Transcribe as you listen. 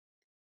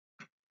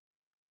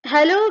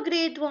Hello,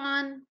 grade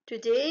 1.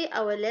 Today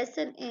our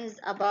lesson is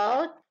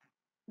about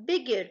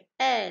bigger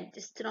and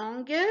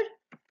stronger,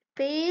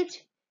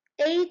 page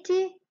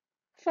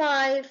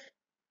 85.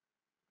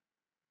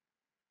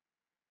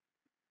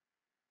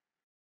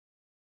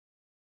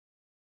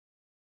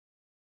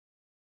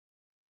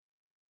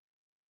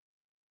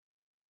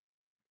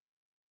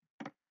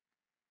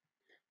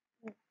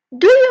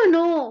 Do you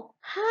know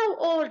how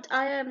old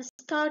I am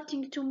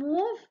starting to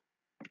move?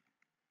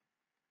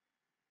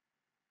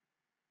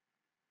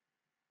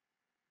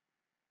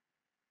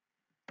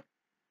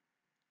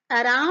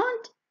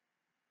 Around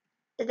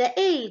the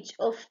age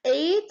of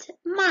 8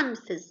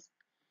 months.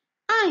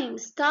 I am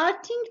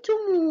starting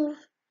to move,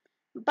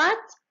 but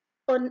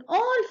on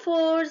all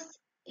fours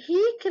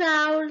he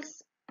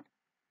crawls.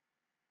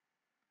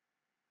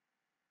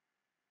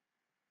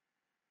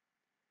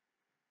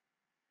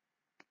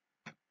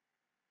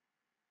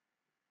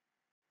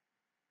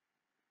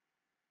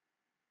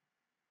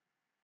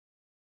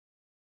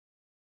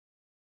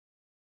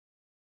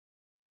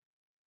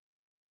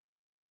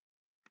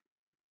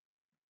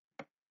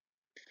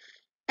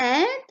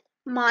 And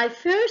my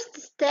first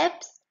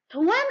steps,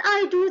 when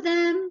I do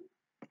them,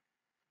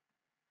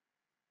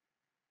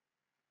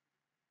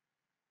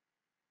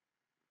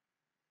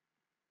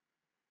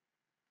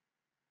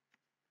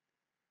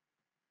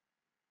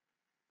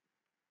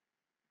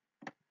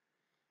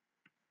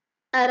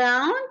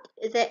 around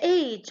the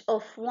age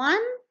of 1,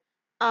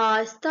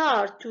 I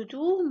start to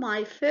do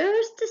my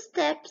first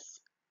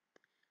steps.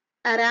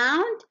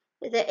 Around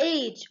the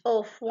age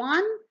of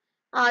 1,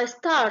 I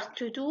start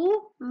to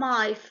do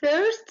my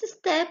first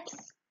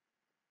steps.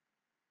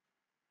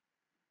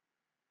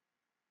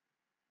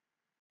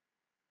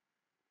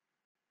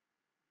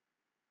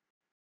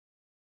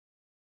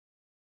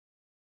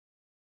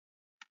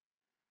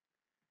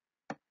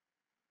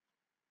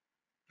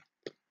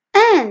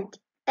 And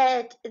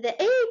at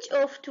the age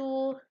of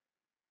 2,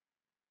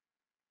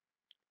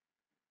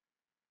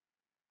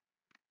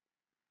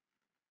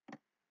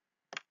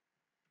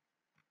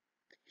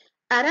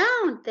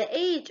 around the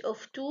age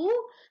of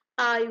 2,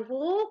 I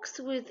walks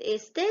with a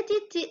steady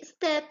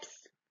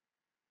steps.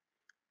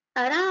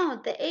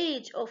 Around the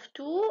age of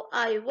 2,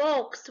 I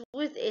walks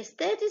with a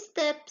steady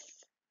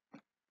steps.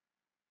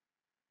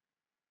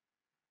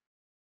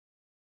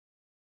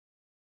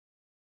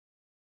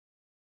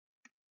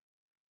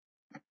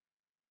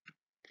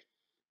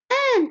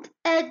 And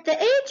at the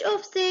age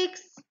of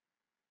 6,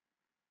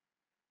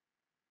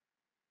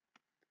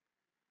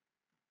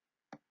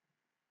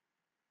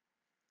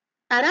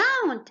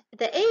 around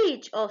the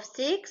age of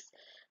 6,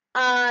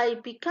 I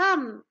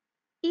become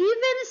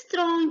even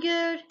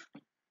stronger.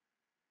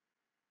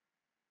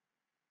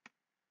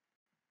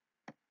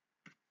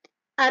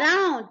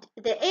 Around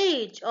the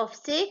age of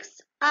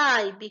 6,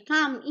 I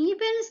become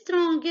even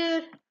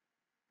stronger.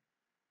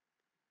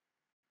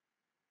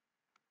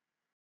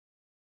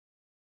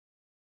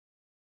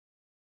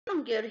 The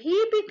stronger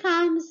he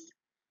becomes,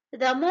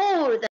 the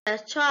more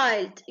the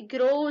child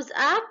grows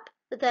up,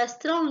 the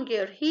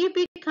stronger he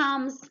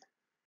becomes.